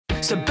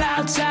It's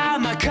about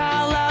time I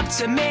call up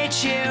to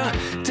meet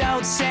you.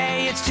 Don't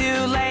say it's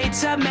too late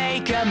to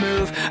make a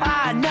move.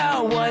 I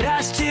know what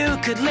us two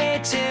could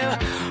lead to: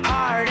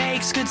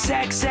 heartaches, good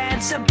sex,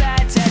 and some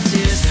bad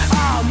tattoos.